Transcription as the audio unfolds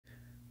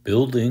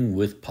Building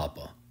with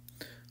Papa.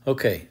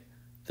 Okay,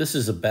 this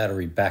is a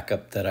battery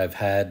backup that I've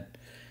had,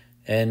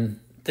 and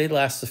they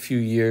last a few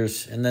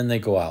years and then they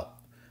go out.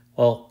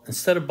 Well,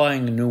 instead of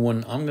buying a new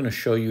one, I'm going to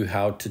show you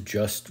how to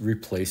just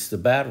replace the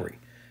battery.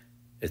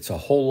 It's a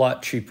whole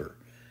lot cheaper.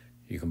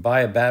 You can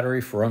buy a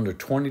battery for under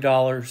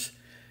 $20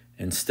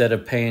 instead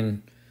of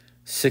paying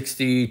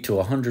 $60 to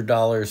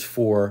 $100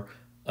 for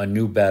a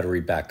new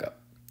battery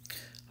backup.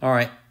 All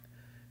right,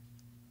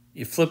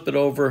 you flip it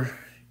over,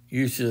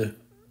 use a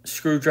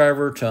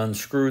screwdriver to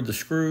unscrew the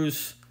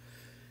screws,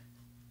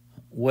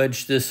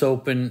 wedge this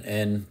open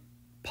and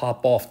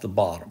pop off the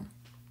bottom.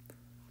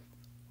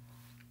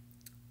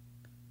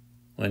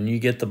 When you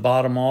get the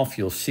bottom off,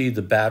 you'll see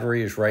the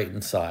battery is right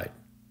inside.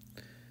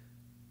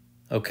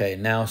 Okay,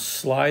 now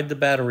slide the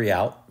battery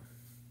out,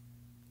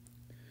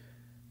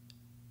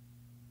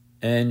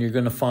 and you're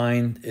going to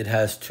find it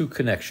has two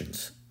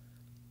connections,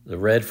 the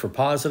red for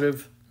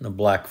positive and the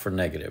black for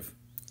negative.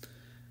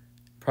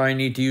 Probably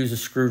need to use a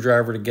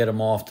screwdriver to get them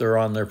off. They're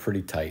on there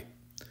pretty tight.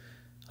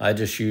 I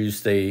just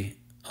used a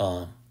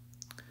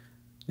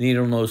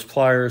needle nose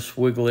pliers,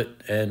 wiggle it,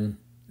 and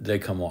they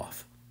come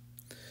off.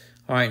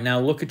 All right, now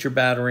look at your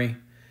battery,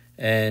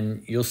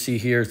 and you'll see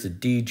here it's a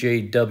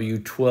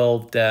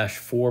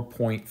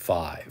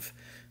DJW12-4.5.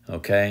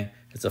 Okay,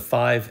 it's a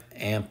 5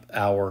 amp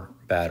hour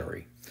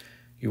battery.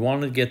 You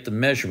want to get the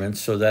measurements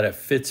so that it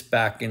fits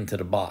back into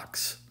the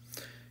box.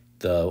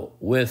 The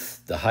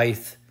width, the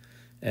height,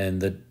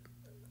 and the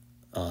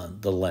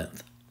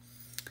length.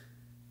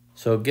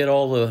 So get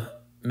all the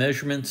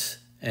measurements,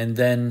 and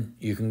then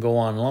you can go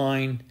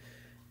online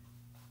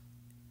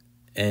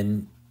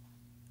and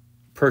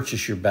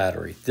purchase your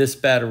battery. This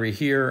battery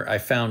here I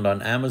found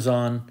on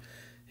Amazon.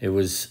 It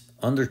was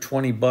under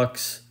 20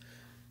 bucks,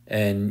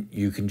 and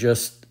you can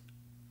just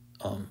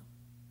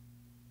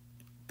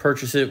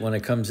purchase it when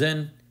it comes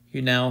in.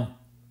 You now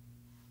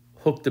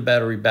hook the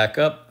battery back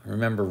up.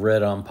 Remember,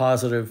 red on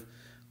positive,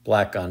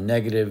 black on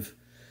negative.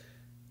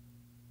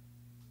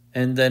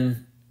 And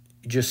then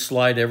you just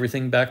slide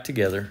everything back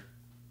together.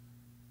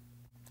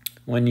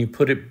 When you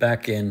put it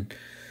back in,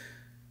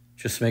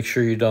 just make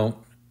sure you don't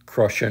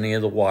crush any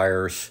of the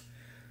wires.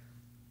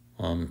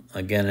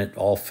 Again, it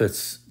all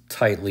fits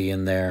tightly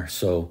in there,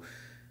 so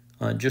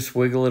just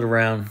wiggle it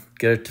around,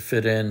 get it to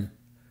fit in,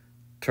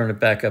 turn it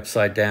back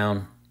upside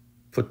down,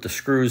 put the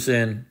screws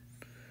in,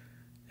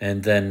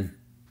 and then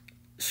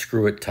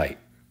screw it tight.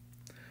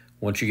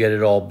 Once you get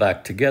it all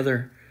back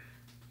together,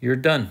 you're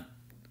done.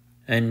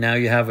 And now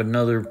you have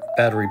another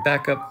battery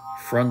backup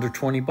for under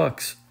 20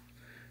 bucks.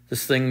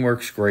 This thing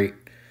works great.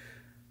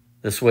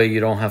 This way you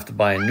don't have to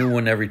buy a new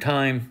one every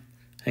time,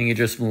 and you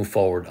just move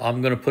forward.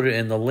 I'm going to put it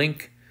in the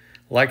link.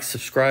 Like,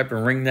 subscribe,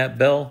 and ring that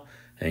bell,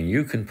 and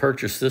you can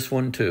purchase this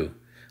one too.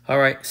 All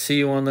right, see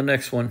you on the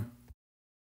next one.